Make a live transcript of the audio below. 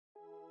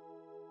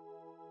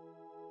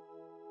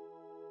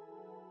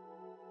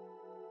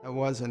I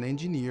was an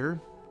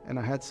engineer and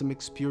I had some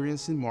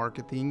experience in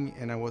marketing,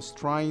 and I was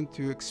trying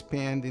to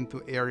expand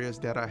into areas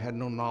that I had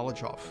no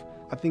knowledge of.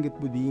 I think it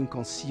would be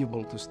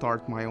inconceivable to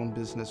start my own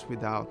business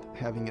without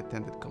having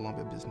attended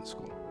Columbia Business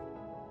School.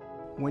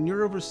 When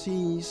you're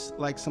overseas,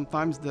 like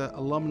sometimes the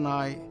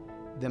alumni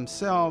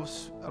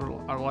themselves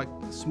are like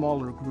a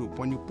smaller group.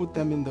 When you put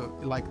them in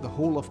the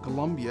whole of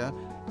Columbia,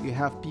 you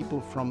have people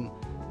from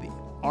the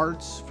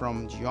arts,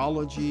 from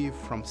geology,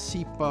 from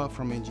SIPA,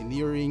 from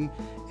engineering,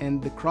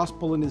 and the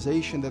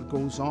cross-pollination that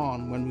goes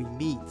on when we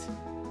meet.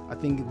 I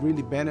think it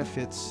really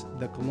benefits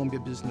the Columbia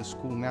Business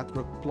School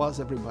network plus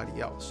everybody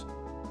else.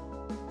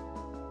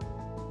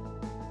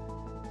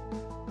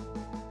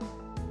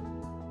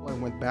 I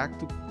went back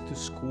to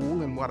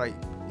school in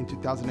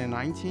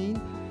 2019,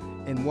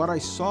 and what I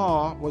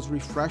saw was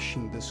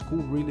refreshing. The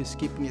school really is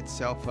keeping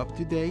itself up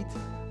to date.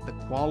 The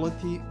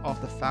quality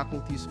of the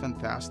faculty is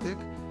fantastic.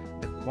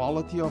 The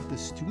quality of the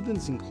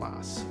students in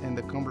class and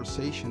the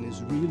conversation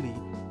is really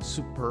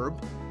superb,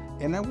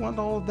 and I want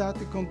all of that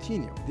to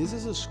continue. This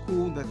is a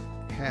school that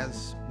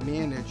has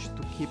managed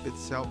to keep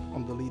itself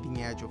on the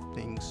leading edge of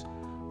things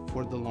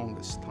for the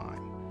longest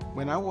time.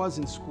 When I was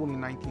in school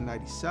in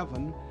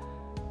 1997,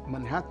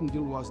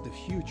 Manhattanville was the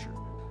future.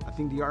 I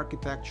think the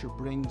architecture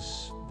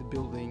brings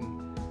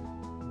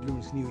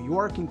New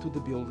York into the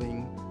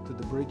building, to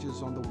the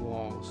bridges on the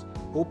walls,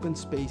 open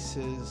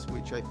spaces,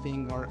 which I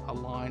think are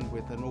aligned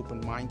with an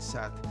open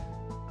mindset.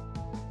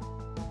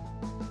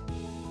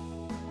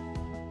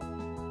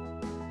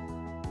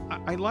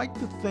 I like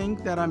to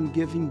think that I'm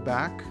giving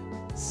back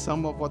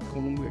some of what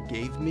Columbia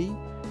gave me,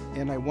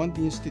 and I want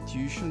the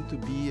institution to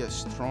be as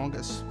strong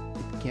as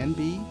it can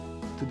be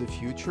to the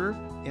future,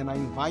 and I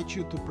invite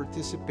you to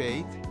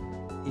participate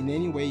in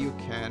any way you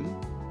can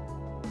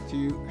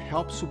to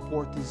help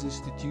support this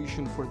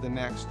institution for the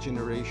next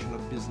generation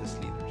of business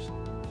leaders.